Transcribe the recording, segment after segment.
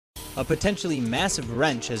A potentially massive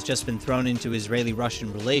wrench has just been thrown into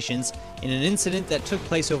Israeli-Russian relations in an incident that took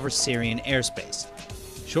place over Syrian airspace.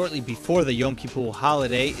 Shortly before the Yom Kippur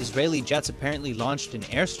holiday, Israeli jets apparently launched an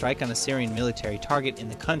airstrike on a Syrian military target in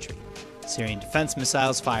the country. Syrian defense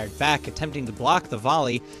missiles fired back, attempting to block the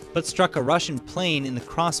volley, but struck a Russian plane in the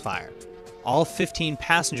crossfire. All 15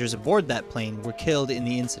 passengers aboard that plane were killed in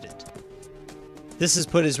the incident. This has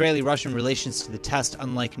put Israeli-Russian relations to the test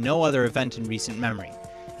unlike no other event in recent memory.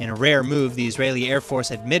 In a rare move, the Israeli Air Force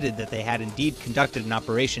admitted that they had indeed conducted an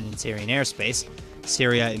operation in Syrian airspace.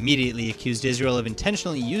 Syria immediately accused Israel of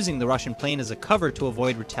intentionally using the Russian plane as a cover to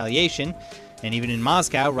avoid retaliation, and even in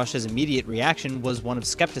Moscow, Russia's immediate reaction was one of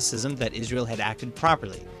skepticism that Israel had acted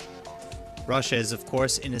properly. Russia is, of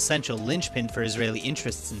course, an essential linchpin for Israeli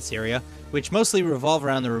interests in Syria, which mostly revolve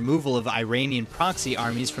around the removal of Iranian proxy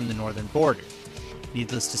armies from the northern border.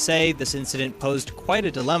 Needless to say, this incident posed quite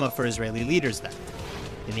a dilemma for Israeli leaders then.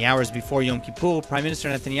 In the hours before Yom Kippur, Prime Minister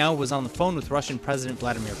Netanyahu was on the phone with Russian President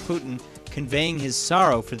Vladimir Putin, conveying his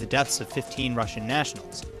sorrow for the deaths of 15 Russian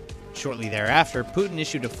nationals. Shortly thereafter, Putin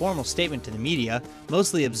issued a formal statement to the media,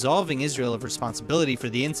 mostly absolving Israel of responsibility for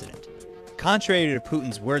the incident. Contrary to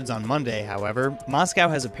Putin's words on Monday, however, Moscow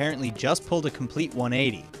has apparently just pulled a complete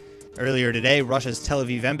 180. Earlier today, Russia's Tel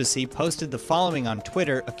Aviv embassy posted the following on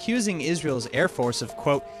Twitter, accusing Israel's Air Force of,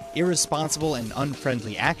 quote, irresponsible and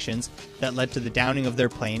unfriendly actions that led to the downing of their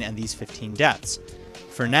plane and these 15 deaths.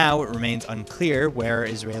 For now, it remains unclear where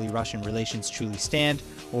Israeli-Russian relations truly stand,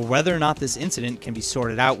 or whether or not this incident can be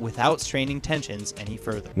sorted out without straining tensions any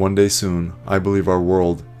further. One day soon, I believe our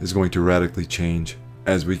world is going to radically change.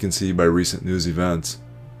 As we can see by recent news events,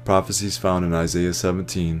 prophecies found in Isaiah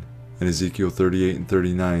 17 and Ezekiel 38 and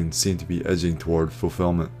 39 seem to be edging toward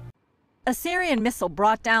fulfillment. A Syrian missile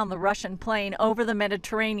brought down the Russian plane over the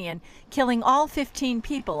Mediterranean, killing all 15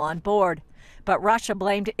 people on board. But Russia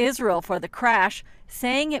blamed Israel for the crash,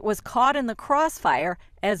 saying it was caught in the crossfire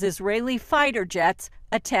as Israeli fighter jets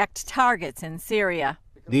attacked targets in Syria.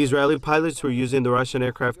 The Israeli pilots were using the Russian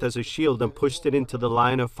aircraft as a shield and pushed it into the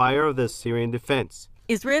line of fire of the Syrian defense.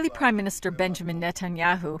 Israeli Prime Minister Benjamin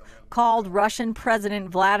Netanyahu called Russian President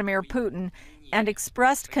Vladimir Putin and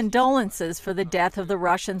expressed condolences for the death of the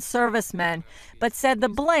Russian servicemen, but said the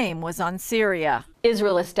blame was on Syria.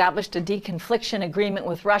 Israel established a deconfliction agreement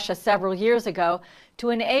with Russia several years ago to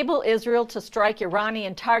enable Israel to strike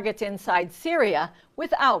Iranian targets inside Syria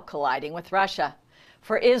without colliding with Russia.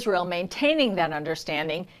 For Israel, maintaining that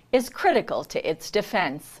understanding is critical to its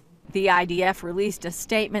defense. The IDF released a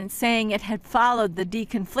statement saying it had followed the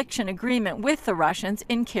deconfliction agreement with the Russians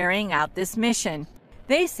in carrying out this mission.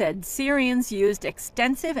 They said Syrians used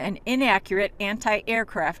extensive and inaccurate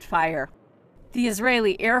anti-aircraft fire. The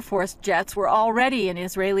Israeli Air Force jets were already in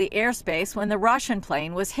Israeli airspace when the Russian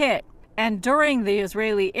plane was hit, and during the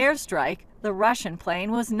Israeli airstrike, the Russian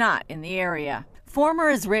plane was not in the area. Former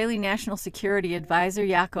Israeli National Security Advisor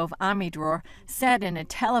Yaakov Amidror said in a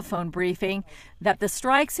telephone briefing that the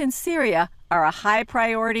strikes in Syria are a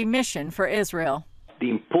high-priority mission for Israel. The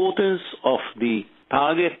importance of the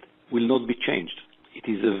target will not be changed.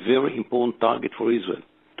 It is a very important target for Israel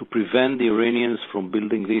to prevent the Iranians from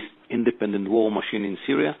building this independent war machine in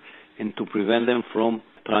Syria and to prevent them from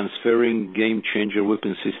transferring game-changer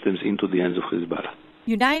weapon systems into the hands of Hezbollah.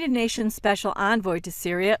 United Nations Special Envoy to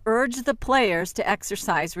Syria urged the players to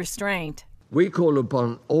exercise restraint. We call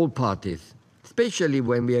upon all parties, especially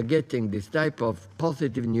when we are getting this type of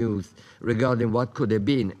positive news regarding what could have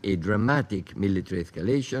been a dramatic military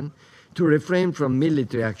escalation, to refrain from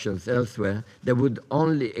military actions elsewhere that would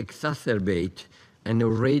only exacerbate an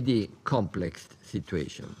already complex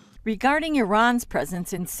situation. Regarding Iran's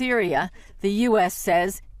presence in Syria, the U.S.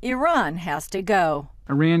 says Iran has to go.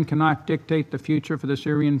 Iran cannot dictate the future for the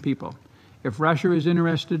Syrian people. If Russia is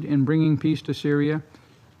interested in bringing peace to Syria,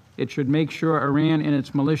 it should make sure Iran and its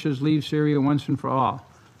militias leave Syria once and for all.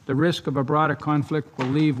 The risk of a broader conflict will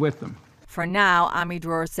leave with them. For now,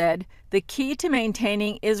 Amidror said, the key to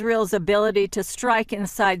maintaining Israel's ability to strike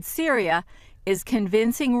inside Syria is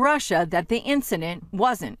convincing Russia that the incident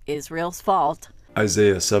wasn't Israel's fault.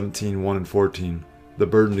 Isaiah 17, 1 and 14, the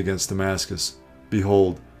burden against Damascus.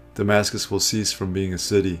 Behold, Damascus will cease from being a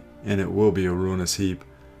city, and it will be a ruinous heap.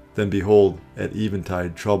 Then behold, at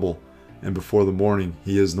eventide trouble, and before the morning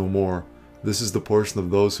he is no more. This is the portion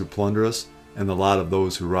of those who plunder us, and the lot of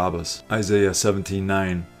those who rob us. Isaiah 17,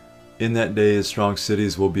 9, in that day his strong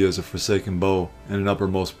cities will be as a forsaken bow, and an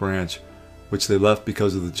uppermost branch, which they left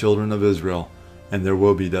because of the children of Israel, and there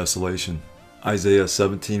will be desolation. Isaiah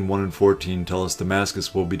 17:1-14 tell us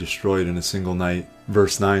Damascus will be destroyed in a single night.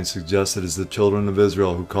 Verse 9 suggests it is the children of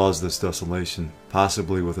Israel who caused this desolation,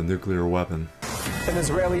 possibly with a nuclear weapon. An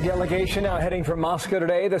Israeli delegation now heading from Moscow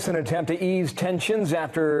today. This is an attempt to ease tensions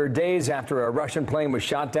days after a Russian plane was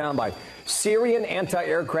shot down by Syrian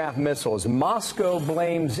anti-aircraft missiles. Moscow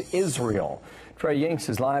blames Israel. Trey Yinks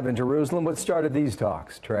is live in Jerusalem. What started these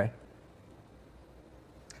talks, Trey?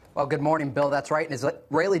 Well, good morning, Bill. That's right. An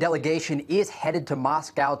Israeli delegation is headed to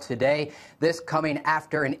Moscow today. This coming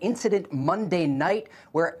after an incident Monday night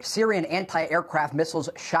where Syrian anti-aircraft missiles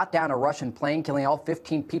shot down a Russian plane, killing all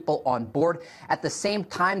 15 people on board. At the same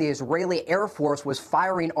time, the Israeli Air Force was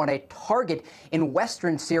firing on a target in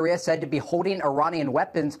western Syria said to be holding Iranian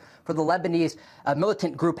weapons for the Lebanese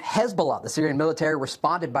militant group Hezbollah. The Syrian military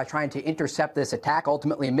responded by trying to intercept this attack,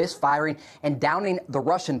 ultimately misfiring and downing the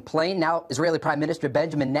Russian plane. Now, Israeli Prime Minister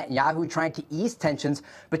Benjamin Netanyahu trying to ease tensions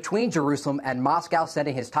between Jerusalem and Moscow,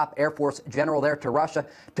 sending his top Air Force general there to Russia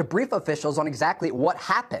to brief officials on exactly what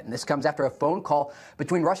happened. This comes after a phone call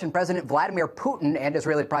between Russian President Vladimir Putin and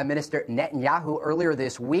Israeli Prime Minister Netanyahu earlier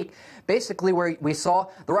this week, basically where we saw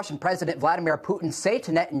the Russian President Vladimir Putin say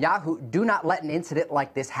to Netanyahu, do not let an incident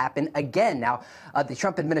like this happen again. Now, the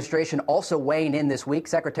Trump administration also weighing in this week,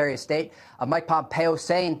 Secretary of State Mike Pompeo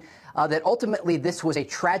saying that ultimately this was a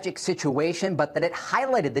tragic situation, but that it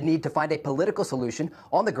highlighted the need to find a political solution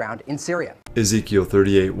on the ground in Syria. Ezekiel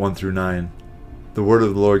 38:1-9. The word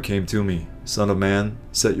of the Lord came to me, Son of man,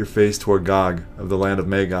 set your face toward Gog of the land of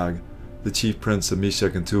Magog, the chief prince of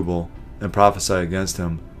Meshech and Tubal, and prophesy against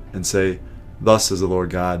him, and say, Thus says the Lord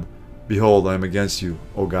God, Behold, I am against you,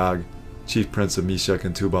 O Gog, chief prince of Meshech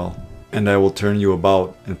and Tubal, and I will turn you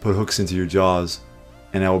about, and put hooks into your jaws,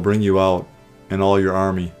 and I will bring you out, and all your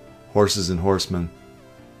army, horses and horsemen,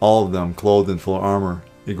 all of them clothed in full armor,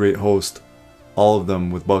 a great host, all of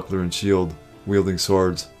them with buckler and shield, wielding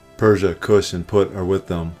swords. Persia, Cush, and Put are with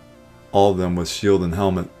them, all of them with shield and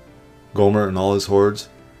helmet. Gomer and all his hordes,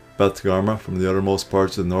 Beth-Garma from the uttermost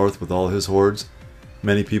parts of the north with all his hordes.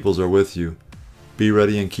 Many peoples are with you. Be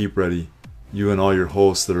ready and keep ready, you and all your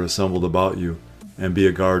hosts that are assembled about you, and be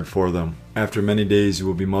a guard for them. After many days you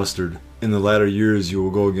will be mustered. In the latter years you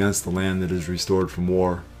will go against the land that is restored from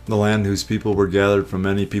war, the land whose people were gathered from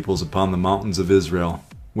many peoples upon the mountains of Israel,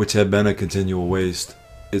 which had been a continual waste.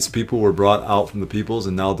 Its people were brought out from the peoples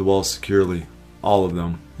and now dwell securely, all of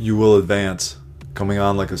them. You will advance, coming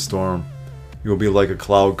on like a storm. You will be like a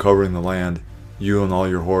cloud covering the land, you and all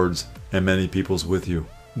your hordes, and many peoples with you.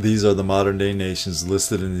 These are the modern-day nations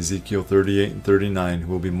listed in Ezekiel 38 and 39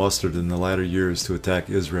 who will be mustered in the latter years to attack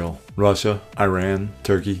Israel: Russia, Iran,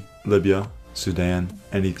 Turkey, Libya, Sudan,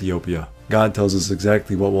 and Ethiopia. God tells us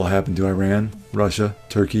exactly what will happen to Iran, Russia,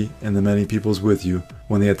 Turkey, and the many peoples with you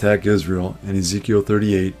when they attack Israel in Ezekiel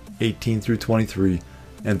 38, 18-23,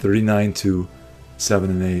 and 39-2, 7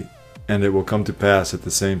 and 8. And it will come to pass at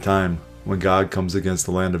the same time, when God comes against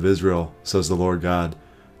the land of Israel, says the Lord God,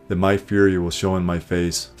 that my fury will show in my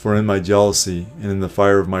face. For in my jealousy and in the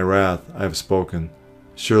fire of my wrath I have spoken.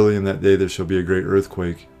 Surely in that day there shall be a great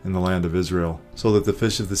earthquake in the land of Israel, so that the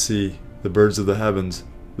fish of the sea, the birds of the heavens,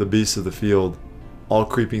 the beasts of the field, all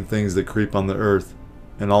creeping things that creep on the earth,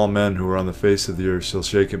 and all men who are on the face of the earth shall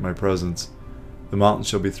shake at my presence. The mountains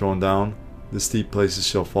shall be thrown down, the steep places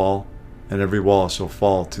shall fall, and every wall shall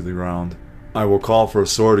fall to the ground. I will call for a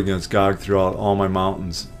sword against Gog throughout all my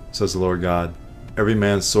mountains, says the Lord God. Every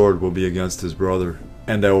man's sword will be against his brother,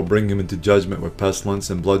 and I will bring him into judgment with pestilence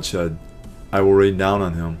and bloodshed. I will rain down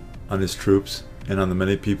on him, on his troops, and on the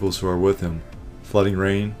many peoples who are with him, flooding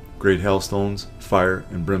rain, great hailstones, fire,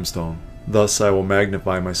 and brimstone. Thus I will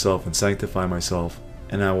magnify myself and sanctify myself,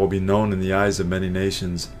 and I will be known in the eyes of many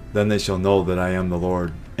nations. Then they shall know that I am the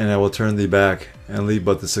Lord. And I will turn thee back, and leave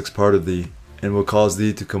but the sixth part of thee, and will cause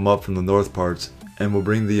thee to come up from the north parts, and will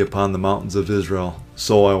bring thee upon the mountains of Israel.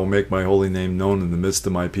 So I will make my holy name known in the midst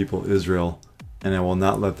of my people Israel, and I will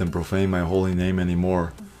not let them profane my holy name any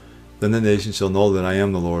more. Then the nations shall know that I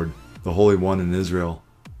am the Lord, the Holy One in Israel.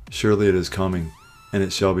 Surely it is coming, and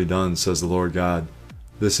it shall be done, says the Lord God.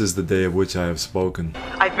 This is the day of which I have spoken.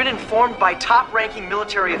 I've been informed by top-ranking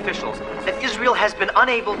military officials that Israel has been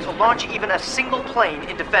unable to launch even a single plane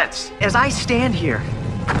in defense. As I stand here,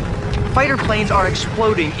 fighter planes are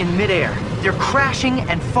exploding in midair. They're crashing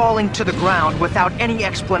and falling to the ground without any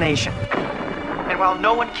explanation. And while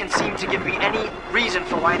no one can seem to give me any reason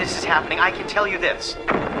for why this is happening, I can tell you this.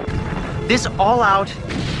 This all-out,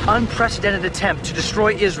 unprecedented attempt to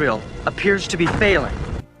destroy Israel appears to be failing.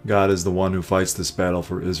 God is the one who fights this battle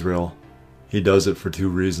for Israel. He does it for two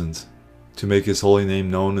reasons: to make his holy name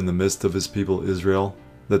known in the midst of his people Israel,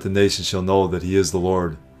 that the nations shall know that he is the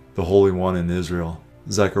Lord, the Holy One in Israel.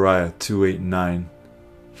 Zechariah 2:8-9.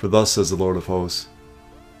 For thus says the Lord of hosts,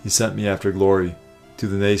 He sent me after glory to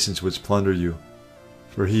the nations which plunder you.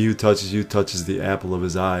 For he who touches you touches the apple of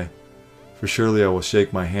his eye. For surely I will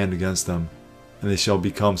shake my hand against them, and they shall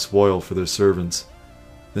become spoil for their servants.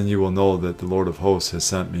 Then you will know that the Lord of hosts has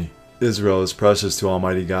sent me. Israel is precious to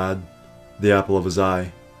Almighty God, the apple of his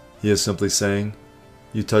eye. He is simply saying,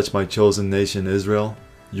 you touch my chosen nation Israel,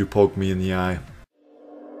 you poke me in the eye.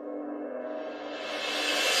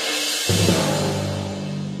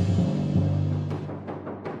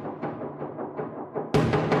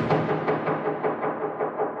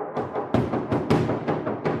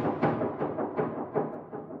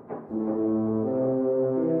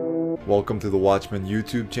 Welcome to the Watchman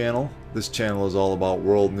YouTube channel. This channel is all about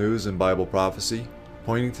world news and Bible prophecy,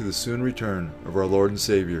 pointing to the soon return of our Lord and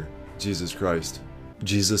Savior, Jesus Christ.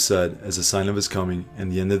 Jesus said, as a sign of his coming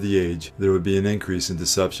and the end of the age, there would be an increase in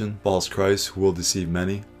deception, false Christs who will deceive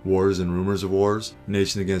many, wars and rumors of wars,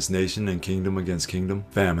 nation against nation and kingdom against kingdom,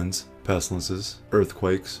 famines, pestilences,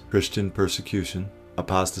 earthquakes, Christian persecution,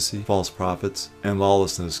 apostasy, false prophets, and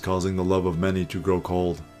lawlessness, causing the love of many to grow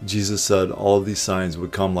cold. Jesus said all of these signs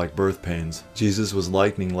would come like birth pains. Jesus was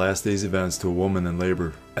likening last days events to a woman in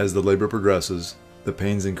labor. As the labor progresses, the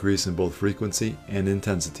pains increase in both frequency and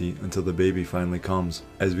intensity until the baby finally comes.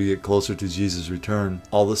 As we get closer to Jesus' return,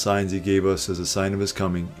 all the signs he gave us as a sign of his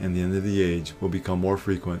coming and the end of the age will become more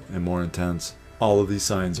frequent and more intense. All of these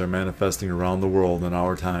signs are manifesting around the world in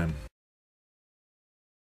our time.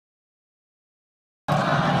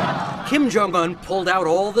 Kim Jong-un pulled out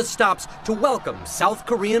all the stops to welcome South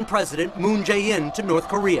Korean President Moon Jae-in to North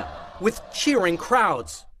Korea, with cheering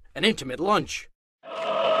crowds, an intimate lunch,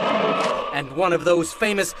 and one of those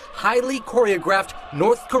famous, highly choreographed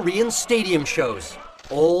North Korean stadium shows.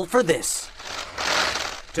 All for this.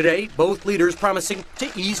 Today, both leaders promising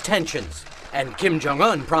to ease tensions, and Kim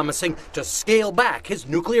Jong-un promising to scale back his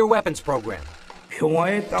nuclear weapons program.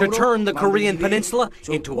 To turn the Korean peninsula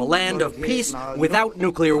into a land of peace without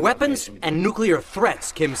nuclear weapons and nuclear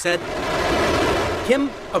threats, Kim said.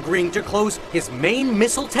 Kim agreeing to close his main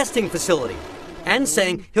missile testing facility and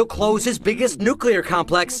saying he'll close his biggest nuclear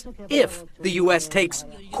complex if the U.S. takes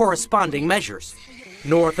corresponding measures.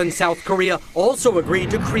 North and South Korea also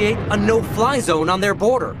agreed to create a no-fly zone on their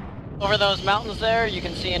border. Over those mountains there, you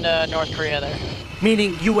can see into North Korea there.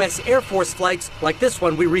 Meaning U.S. Air Force flights, like this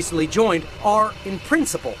one we recently joined, are, in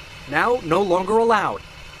principle, now no longer allowed.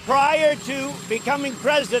 Prior to becoming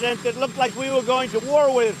president, it looked like we were going to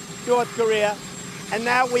war with North Korea, and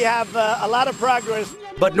now we have a lot of progress.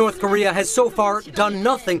 But North Korea has so far done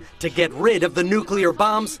nothing to get rid of the nuclear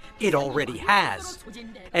bombs it already has.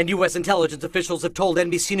 And U.S. intelligence officials have told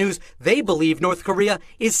NBC News they believe North Korea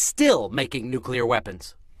is still making nuclear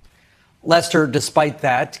weapons. Lester, despite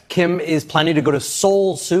that, Kim is planning to go to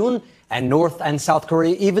Seoul soon, and North and South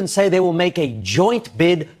Korea even say they will make a joint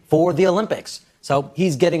bid for the Olympics. So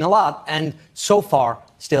he's getting a lot, and so far,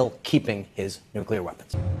 still keeping his nuclear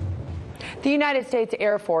weapons. The United States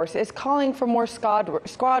Air Force is calling for more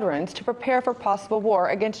squadrons to prepare for possible war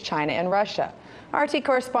against China and Russia. RT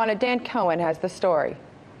correspondent Dan Cohen has the story.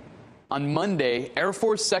 On Monday, Air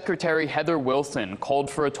Force Secretary Heather Wilson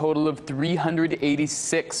called for a total of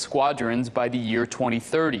 386 squadrons by the year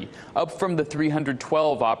 2030, up from the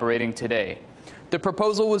 312 operating today. The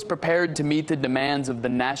proposal was prepared to meet the demands of the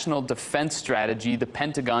National Defense Strategy the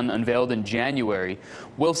Pentagon unveiled in January.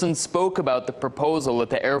 Wilson spoke about the proposal at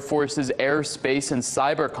the Air Force's Air, Space, and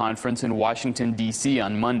Cyber Conference in Washington, D.C.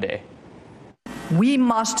 on Monday. We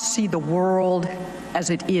must see the world as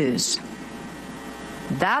it is.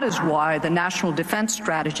 That is why the National Defense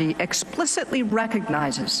Strategy explicitly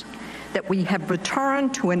recognizes that we have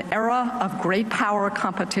returned to an era of great power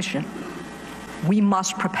competition. We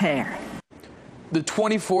must prepare. The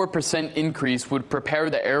 24% increase would prepare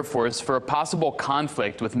the Air Force for a possible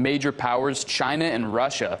conflict with major powers China and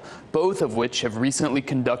Russia, both of which have recently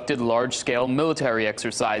conducted large-scale military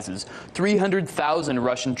exercises. 300,000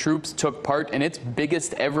 Russian troops took part in its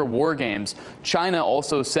biggest ever war games. China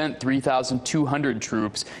also sent 3,200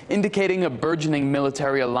 troops, indicating a burgeoning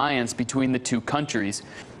military alliance between the two countries.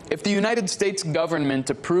 If the United States government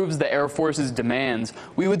approves the Air Force's demands,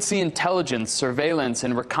 we would see intelligence, surveillance,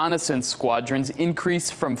 and reconnaissance squadrons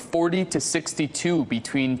increase from 40 to 62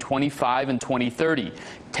 between 2025 and 2030.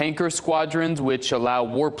 Tanker squadrons, which allow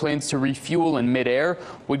warplanes to refuel in midair,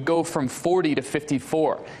 would go from 40 to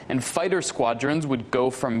 54, and fighter squadrons would go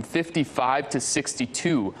from 55 to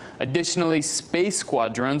 62. Additionally, space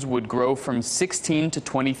squadrons would grow from 16 to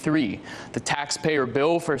 23. The taxpayer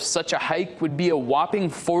bill for such a hike would be a whopping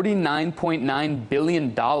 $49.9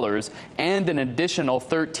 billion and an additional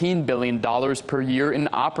 $13 billion per year in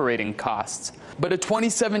operating costs. But a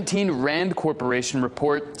 2017 RAND Corporation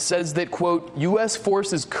report says that, quote, U.S.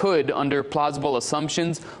 forces could, under plausible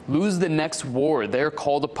assumptions, lose the next war they're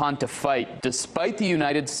called upon to fight, despite the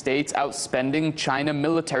United States outspending China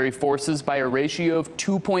military forces by a ratio of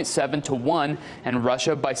 2.7 to 1 and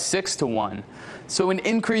Russia by 6 to 1. So an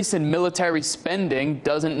increase in military spending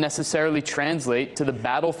doesn't necessarily translate to the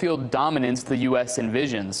battlefield dominance the U.S.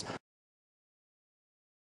 envisions.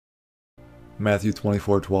 Matthew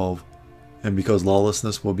 24:12. And because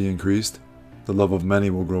lawlessness will be increased, the love of many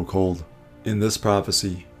will grow cold. In this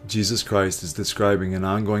prophecy, Jesus Christ is describing an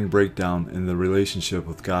ongoing breakdown in the relationship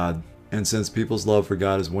with God. And since people's love for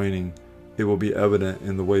God is waning, it will be evident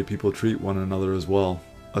in the way people treat one another as well.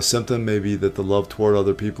 A symptom may be that the love toward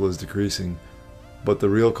other people is decreasing, but the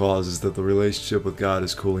real cause is that the relationship with God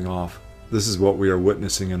is cooling off. This is what we are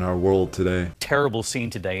witnessing in our world today. Terrible scene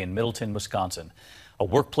today in Middleton, Wisconsin. A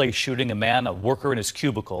workplace shooting, a worker in his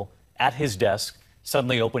cubicle, at his desk,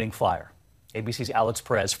 suddenly opening fire. ABC's Alex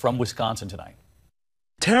Perez from Wisconsin tonight.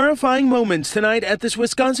 Terrifying moments tonight at this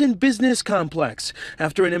Wisconsin business complex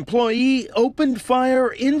after an employee opened fire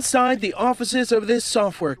inside the offices of this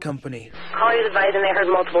software company. Callers advised and they heard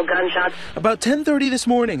multiple gunshots. About 10:30 this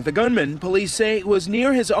morning, the gunman, police say, was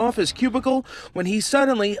near his office cubicle when he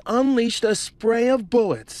suddenly unleashed a spray of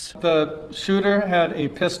bullets. The shooter had a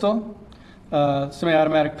pistol.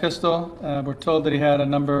 Semi-automatic pistol. We're told that he had a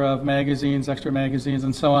number of magazines, extra magazines,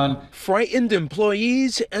 and so on. Frightened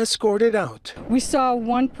employees escorted out. We saw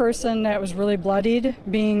one person that was really bloodied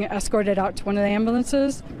being escorted out to one of the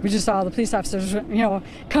ambulances. We just saw the police officers,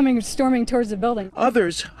 storming towards the building.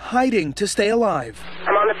 Others hiding to stay alive.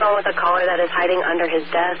 I'm on the phone with a caller that is hiding under his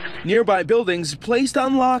desk. Nearby buildings placed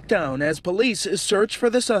on lockdown as police search for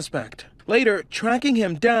the suspect. Later, tracking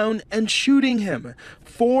him down and shooting him.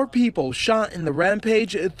 4 people shot in the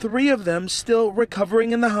rampage, 3 of them still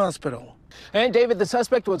recovering in the hospital. And David, the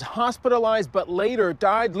suspect was hospitalized but later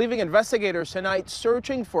died, leaving investigators tonight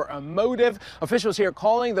searching for a motive. Officials here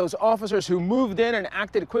calling those officers who moved in and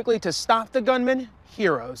acted quickly to stop the gunman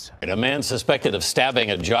heroes. A man suspected of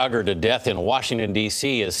stabbing a jogger to death in Washington,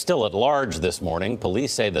 D.C. is still at large this morning.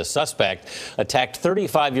 Police say the suspect attacked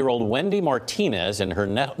 35-year-old Wendy Martinez in her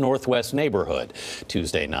Northwest neighborhood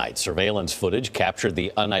Tuesday night. Surveillance footage captured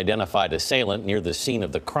the unidentified assailant near the scene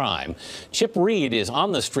of the crime. Chip Reed is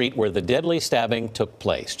on the street where the deadly stabbing took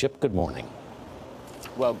place. Chip, good morning.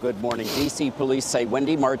 Well, good morning. D.C. police say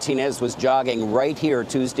Wendy Martinez was jogging right here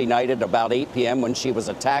Tuesday night at about 8 p.m. when she was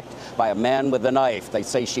attacked by a man with a knife. They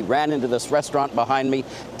say she ran into this restaurant behind me,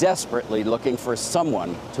 desperately looking for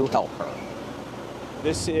someone to help her.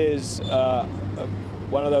 This is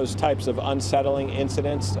one of those types of unsettling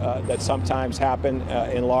incidents that sometimes happen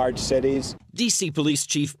in large cities. D.C. Police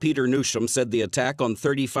Chief Peter Newsham said the attack on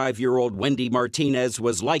 35-year-old Wendy Martinez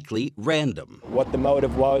was likely random. What the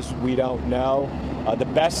motive was, we don't know. The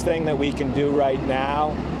best thing that we can do right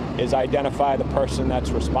now is identify the person that's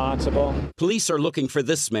responsible. Police are looking for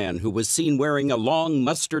this man who was seen wearing a long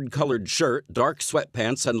mustard-colored shirt, dark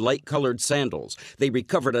sweatpants, and light-colored sandals. They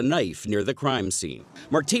recovered a knife near the crime scene.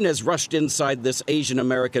 Martinez rushed inside this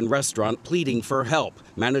Asian-American restaurant pleading for help.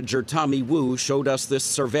 Manager Tommy Wu showed us this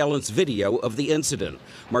surveillance video of the incident.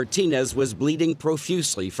 Martinez was bleeding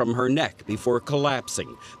profusely from her neck before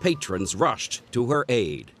collapsing. Patrons rushed to her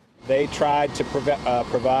aid. They tried to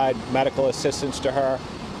provide medical assistance to her.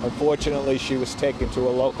 Unfortunately, she was taken to a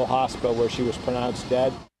local hospital where she was pronounced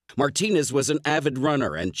dead. Martinez was an avid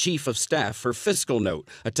runner and chief of staff for Fiscal Note,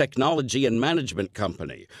 a technology and management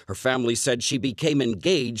company. Her family said she became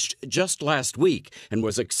engaged just last week and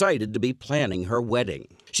was excited to be planning her wedding.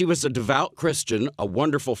 She was a devout Christian, a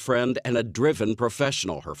wonderful friend, and a driven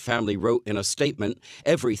professional. Her family wrote in a statement,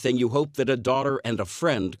 "Everything you hope that a daughter and a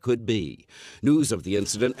friend could be." News of the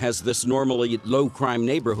incident has this normally low-crime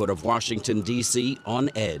neighborhood of Washington, D.C. on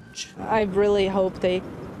edge. I really hope they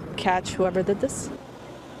catch whoever did this.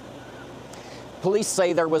 Police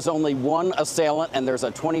say there was only one assailant, and there's a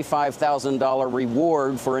 $25,000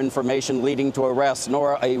 reward for information leading to arrest.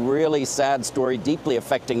 Nora, a really sad story deeply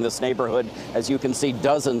affecting this neighborhood. As you can see,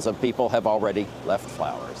 dozens of people have already left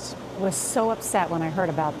flowers. I was so upset when I heard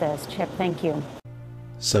about this. Chip, thank you.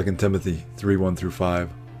 2 Timothy 3:1-5.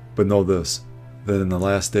 But know this, that in the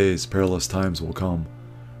last days perilous times will come.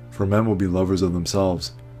 For men will be lovers of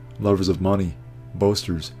themselves, lovers of money,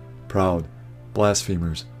 boasters, proud,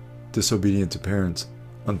 blasphemers, disobedient to parents,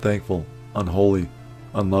 unthankful, unholy,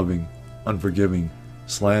 unloving, unforgiving,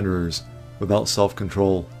 slanderers, without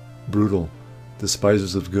self-control, brutal,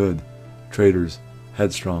 despisers of good, traitors,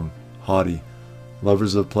 headstrong, haughty,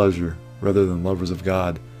 lovers of pleasure rather than lovers of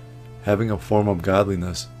God, having a form of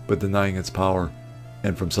godliness but denying its power,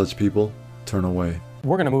 and from such people turn away.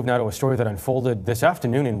 We're going to move now to a story that unfolded this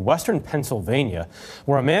afternoon in western Pennsylvania,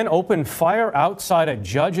 where a man opened fire outside a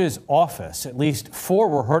judge's office. At least 4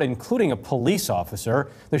 were hurt, including a police officer.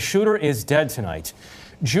 The shooter is dead tonight.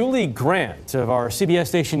 Julie Grant of our CBS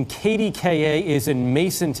station KDKA is in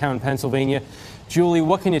Masontown, Pennsylvania. Julie,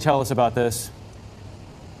 what can you tell us about this?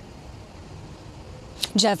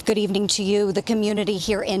 Jeff, good evening to you. The community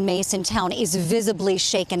here in Masontown is visibly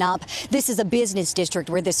shaken up. This is a business district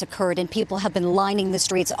where this occurred, and people have been lining the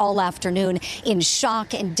streets all afternoon in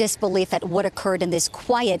shock and disbelief at what occurred in this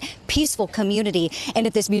quiet, peaceful community and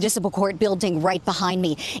at this municipal court building right behind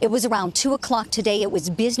me. It was around 2 o'clock today. It was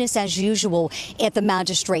business as usual at the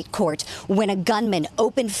magistrate court when a gunman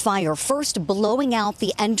opened fire, first blowing out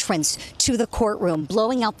the entrance to the courtroom,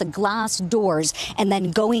 blowing out the glass doors, and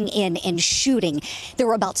then going in and shooting. There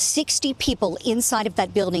were about 60 people inside of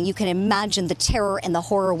that building. You can imagine the terror and the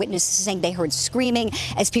horror. Witnesses saying they heard screaming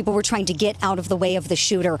as people were trying to get out of the way of the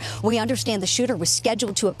shooter. We understand the shooter was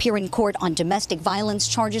scheduled to appear in court on domestic violence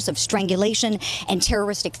charges of strangulation and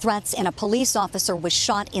terroristic threats, and a police officer was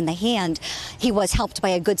shot in the hand. He was helped by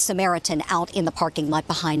a Good Samaritan out in the parking lot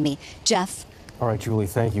behind me. Jeff? All right, Julie,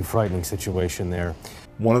 thank you. Frightening situation there.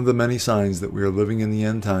 One of the many signs that we are living in the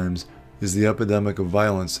end times is the epidemic of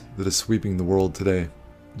violence that is sweeping the world today.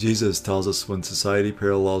 Jesus tells us when society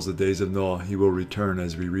parallels the days of Noah, he will return,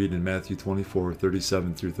 as we read in Matthew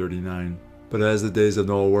 24:37 through 39. But as the days of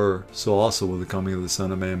Noah were, so also will the coming of the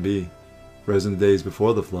Son of Man be. For as in the days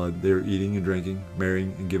before the flood, they were eating and drinking,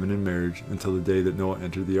 marrying and giving in marriage, until the day that Noah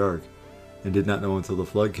entered the ark, and did not know until the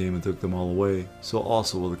flood came and took them all away, so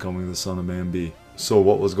also will the coming of the Son of Man be. So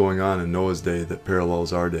what was going on in Noah's day that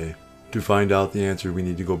parallels our day? To find out the answer, we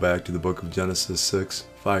need to go back to the book of Genesis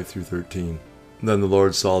 6:5 through 13. Then the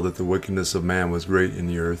Lord saw that the wickedness of man was great in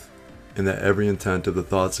the earth, and that every intent of the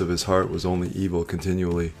thoughts of his heart was only evil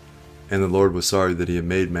continually. And the Lord was sorry that he had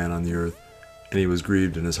made man on the earth, and he was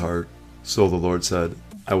grieved in his heart. So the Lord said,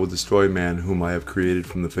 I will destroy man whom I have created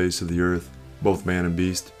from the face of the earth, both man and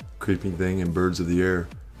beast, creeping thing and birds of the air,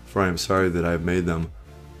 for I am sorry that I have made them.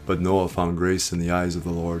 But Noah found grace in the eyes of the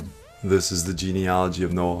Lord. This is the genealogy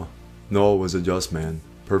of Noah. Noah was a just man,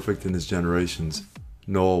 perfect in his generations.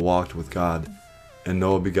 Noah walked with God, and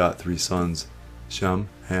Noah begot 3 sons, Shem,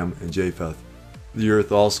 Ham, and Japheth. The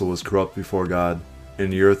earth also was corrupt before God,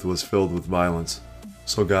 and the earth was filled with violence.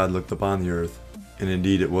 So God looked upon the earth, and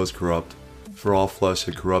indeed it was corrupt, for all flesh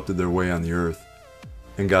had corrupted their way on the earth.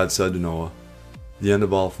 And God said to Noah, The end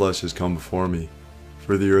of all flesh has come before me,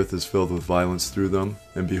 for the earth is filled with violence through them,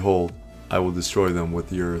 and behold, I will destroy them with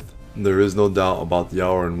the earth. There is no doubt about the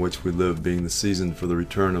hour in which we live being the season for the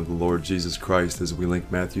return of the Lord Jesus Christ, as we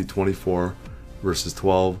link Matthew 24, verses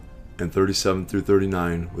 12 and 37 through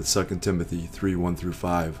 39 with 2 Timothy 3:1 through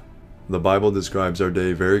 5. The Bible describes our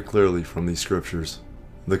day very clearly from these scriptures.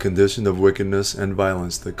 The condition of wickedness and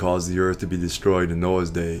violence that caused the earth to be destroyed in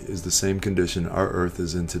Noah's day is the same condition our earth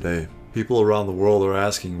is in today. People around the world are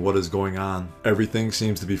asking what is going on. Everything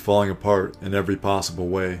seems to be falling apart in every possible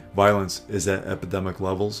way. Violence is at epidemic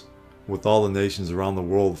levels, with all the nations around the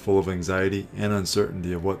world full of anxiety and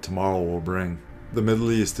uncertainty of what tomorrow will bring. The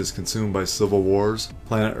Middle East is consumed by civil wars.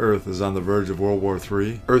 Planet Earth is on the verge of World War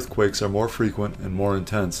III. Earthquakes are more frequent and more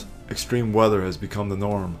intense. Extreme weather has become the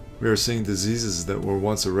norm. We are seeing diseases that were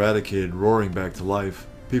once eradicated roaring back to life.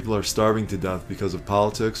 People are starving to death because of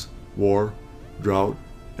politics, war, drought,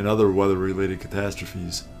 and other weather-related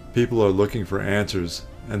catastrophes. People are looking for answers,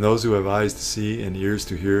 and those who have eyes to see and ears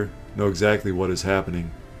to hear know exactly what is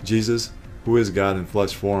happening. Jesus, who is God in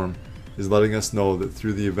flesh form, is letting us know that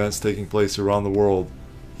through the events taking place around the world,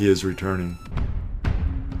 he is returning.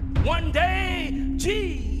 One day,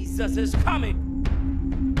 Jesus is coming.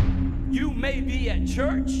 You may be at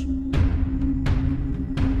church.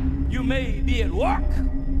 You may be at work.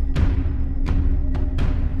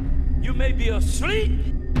 You may be asleep.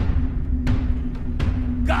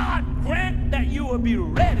 God grant that you will be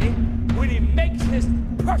ready when he makes his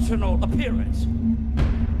personal appearance.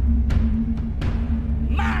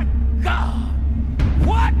 My God,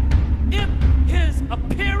 what if his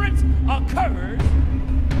appearance occurs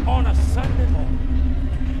on a Sunday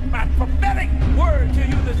morning? My prophetic word to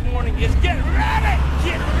you this morning is get ready!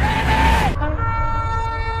 Get ready!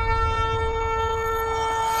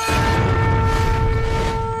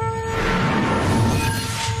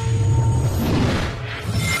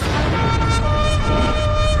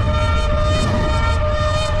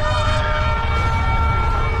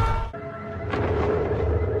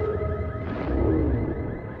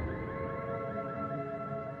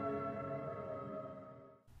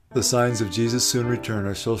 The signs of Jesus' soon return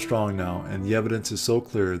are so strong now, and the evidence is so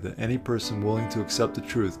clear that any person willing to accept the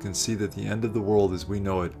truth can see that the end of the world as we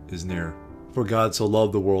know it is near. For God so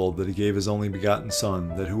loved the world that he gave his only begotten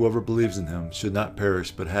Son, that whoever believes in him should not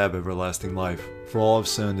perish but have everlasting life. For all have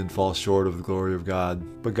sinned and fall short of the glory of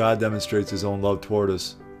God. But God demonstrates his own love toward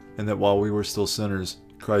us, and that while we were still sinners,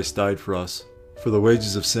 Christ died for us. For the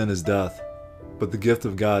wages of sin is death, but the gift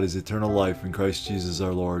of God is eternal life in Christ Jesus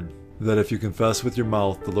our Lord. That if you confess with your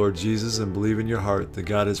mouth the Lord Jesus and believe in your heart that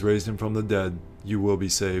God has raised him from the dead, you will be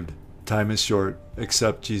saved. Time is short.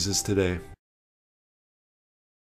 Accept Jesus today.